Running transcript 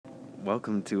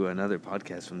Welcome to another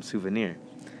podcast from Souvenir.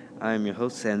 I am your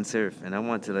host, Sans Serif, and I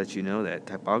want to let you know that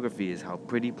typography is how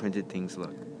pretty printed things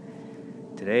look.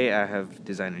 Today I have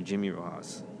designer Jimmy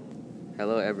Rojas.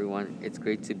 Hello everyone, it's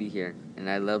great to be here, and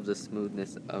I love the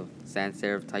smoothness of sans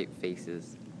serif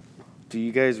typefaces. Do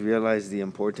you guys realize the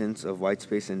importance of white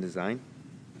space in design?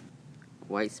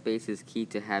 White space is key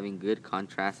to having good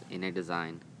contrast in a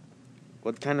design.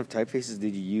 What kind of typefaces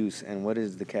did you use, and what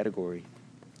is the category?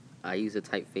 I use a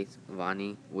typeface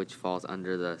Vani, which falls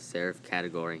under the serif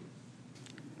category.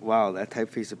 Wow, that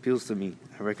typeface appeals to me.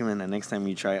 I recommend that next time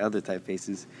you try other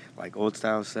typefaces, like old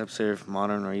style, step serif,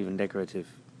 modern, or even decorative.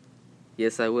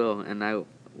 Yes, I will, and I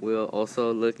will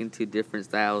also look into different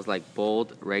styles like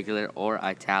bold, regular, or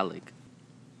italic.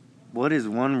 What is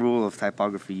one rule of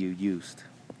typography you used?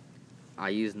 I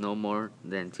use no more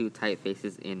than 2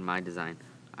 typefaces in my design.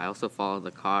 I also follow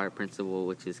the CAR principle,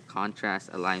 which is contrast,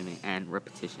 alignment, and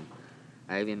repetition.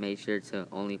 I even made sure to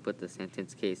only put the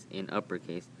sentence case in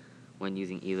uppercase when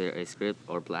using either a script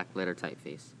or black letter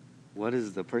typeface. What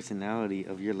is the personality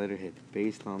of your letterhead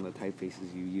based on the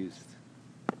typefaces you used?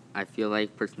 I feel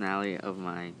like personality of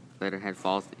my letterhead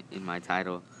falls in my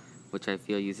title, which I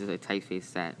feel uses a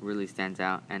typeface that really stands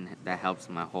out and that helps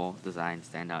my whole design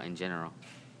stand out in general.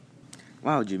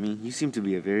 Wow, Jimmy, you seem to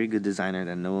be a very good designer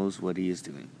that knows what he is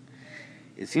doing.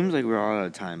 It seems like we're all out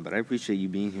of time, but I appreciate you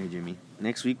being here, Jimmy.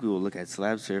 Next week we will look at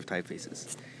slab serif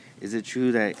typefaces. Is it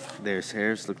true that their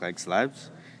serifs look like slabs?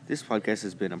 This podcast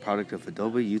has been a product of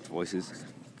Adobe Youth Voices.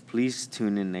 Please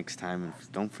tune in next time, and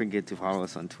don't forget to follow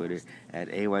us on Twitter at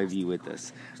AYV with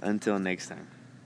us. Until next time.